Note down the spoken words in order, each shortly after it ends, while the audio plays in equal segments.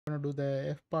going to do the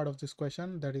f part of this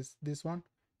question, that is this one.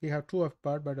 We have two f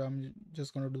part, but I'm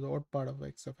just going to do the odd part of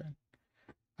x of n.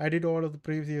 I did all of the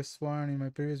previous one in my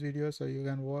previous video, so you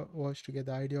can watch to get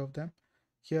the idea of them.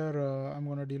 Here I'm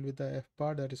going to deal with the f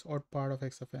part, that is odd part of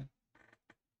x of n.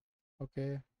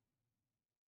 Okay,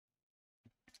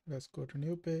 let's go to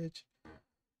new page.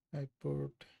 I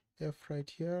put f right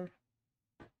here,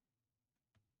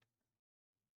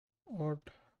 odd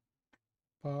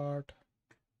part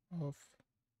of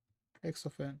x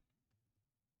of n.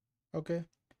 Okay,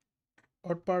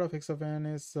 odd part of x of n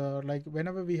is like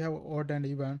whenever we have odd and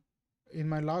even. In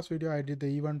my last video I did the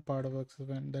even part of x of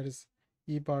n, that is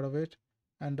e part of it.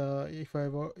 And if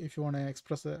you want to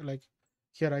express it, like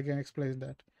here I can explain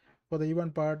that. For the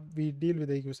even part, we deal with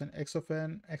the equation x of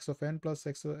n plus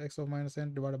x of minus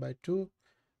n divided by 2.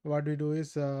 What we do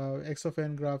is x of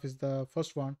n graph is the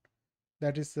first one.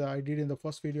 That is I did in the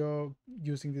first video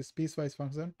using this piecewise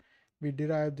function. We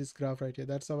derived this graph right here.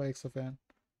 That's our x of n.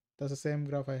 That's the same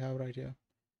graph I have right here.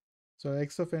 So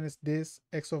x of n is this,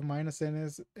 x of minus n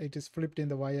is, it is flipped in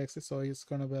the y-axis, so it's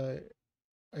going to be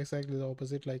exactly the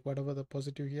opposite, like whatever the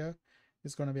positive here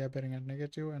is going to be appearing at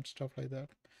negative and stuff like that.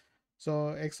 So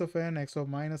x of n, x of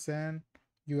minus n,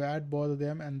 you add both of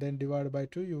them and then divide by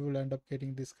 2, you will end up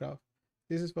getting this graph.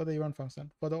 This is for the even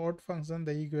function. For the odd function,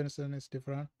 the equation is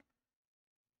different.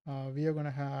 We are going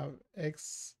to have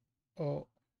x or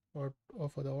for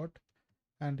the odd,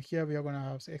 and here we are going to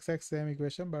have exact same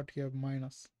equation, but here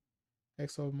minus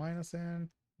x of minus n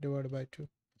divided by 2.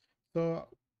 So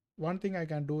one thing I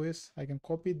can do is I can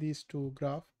copy these two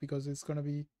graph, because it's going to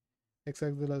be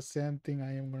exactly the same thing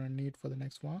I am going to need for the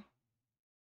next one.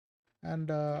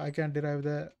 And I can derive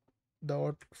the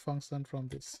odd function from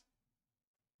this.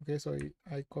 Okay, so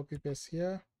I copy paste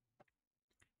here,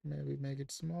 maybe make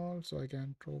it small so I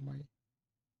can draw my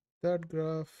third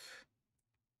graph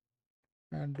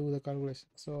and do the calculation.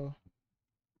 So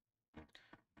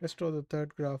let's draw the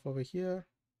third graph over here.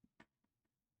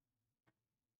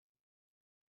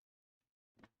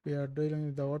 We are dealing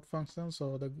with the odd function,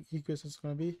 so the equation is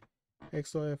going to be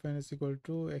x of f n is equal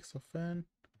to x of n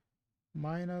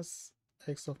minus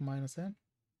x of minus n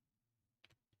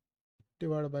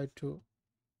divided by 2.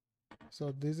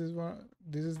 So this is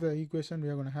the equation we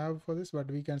are going to have for this, but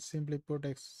we can simply put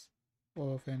x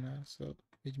of n as well,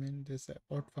 which means this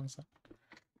odd function.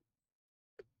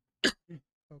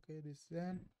 Okay, this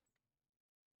then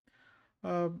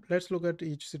let's look at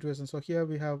each situation. So here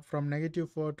we have from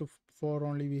 -4 to 4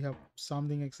 only we have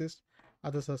something exists,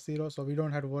 others are 0, so we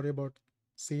don't have to worry about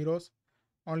zeros,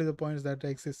 only the points that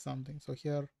exist something. So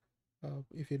here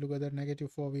if you look at that,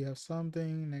 -4 we have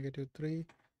something, -3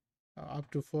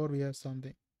 up to 4 we have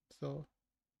something. So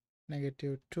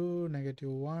 -2,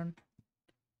 -1,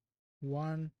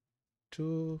 1,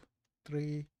 2,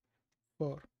 3,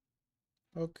 4.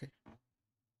 Okay,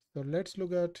 so let's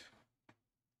look at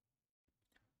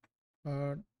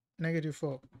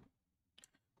 -4.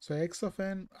 So x of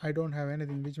n, I don't have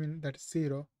anything, which means that is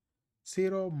 0.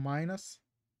 0 minus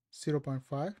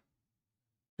 0.5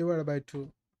 divided by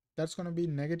 2. That's going to be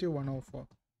 -1/4.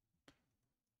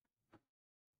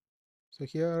 So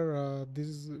here this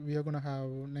is, we are going to have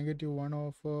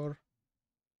 -1/4.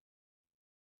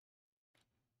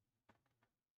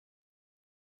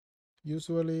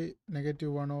 Usually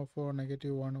 -1/4,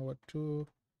 -1/2,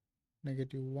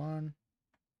 -1.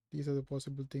 These are the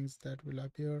possible things that will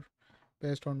appear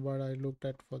based on what I looked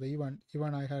at for the even.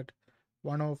 Even I had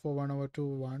 1/4,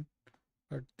 1/2, 1.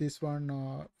 But this one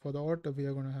for the odd, we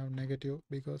are going to have negative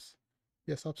because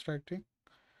we are subtracting.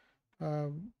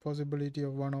 Possibility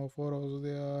of 1/4 also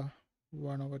there,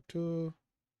 1/2,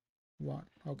 1.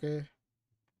 Okay,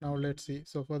 now let's see.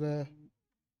 So for the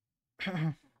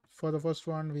for the first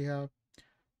one, we have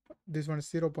this one is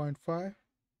 0.5,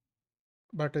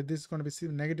 but this is going to be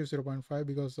 -0.5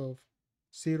 because of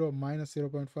 0 minus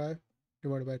 0.5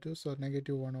 divided by 2, so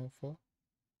 -1/4.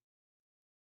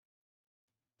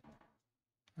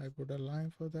 I put a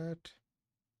line for that.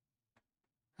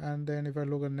 And then if I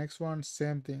look at next one,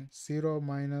 same thing, 0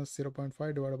 minus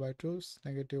 0.5 divided by 2 is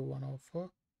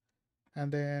 -1/4.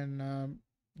 And then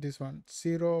this one,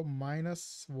 0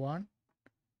 minus 1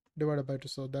 divided by 2,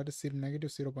 so that is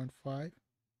 -0.5.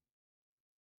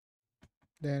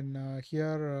 Then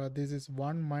here this is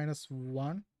 1 minus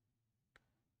 1,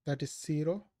 that is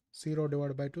 0. 0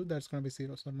 divided by 2, that's going to be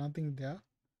 0, so nothing there.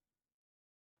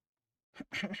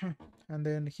 And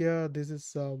then here this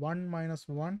is 1 minus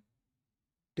 1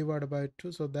 divided by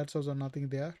 2, so that's also nothing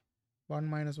there. 1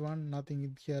 minus 1, nothing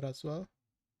in here as well.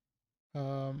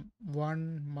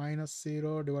 1 minus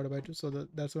 0 divided by 2, so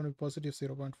that's going to be positive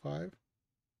 0.5.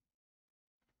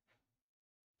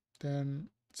 Then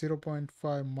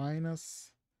 0.5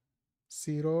 minus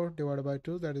 0 divided by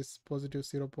 2, that is positive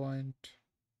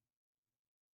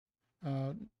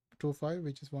 0.25,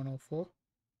 which is 104.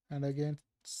 And again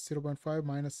 0.5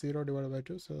 minus 0 divided by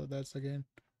 2, so that's again,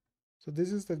 so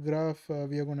this is the graph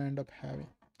we are going to end up having.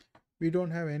 We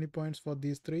don't have any points for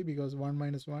these three because 1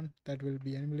 minus 1, that will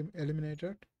be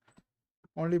eliminated.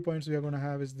 Only points we are going to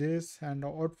have is this, and the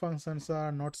odd functions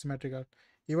are not symmetrical.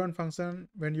 Even function,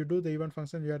 when you do the even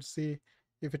function, you have to see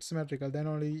if it's symmetrical, then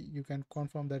only you can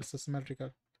confirm that it's a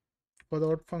symmetrical. For the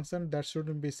odd function, that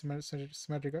shouldn't be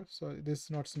symmetrical, so this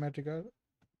is not symmetrical.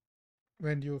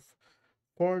 When you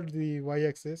fold the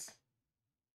y-axis,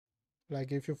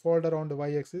 like if you fold around the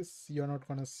y-axis, you're not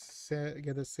going to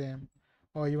get the same,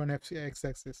 or even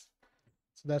x-axis.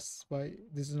 So that's why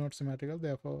this is not symmetrical,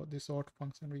 therefore this odd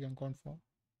function we can confirm.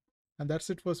 And that's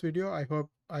it for this video.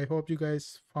 I hope you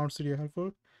guys found this video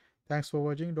helpful. Thanks for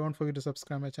watching. Don't forget to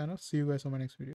subscribe my channel. See you guys on my next video.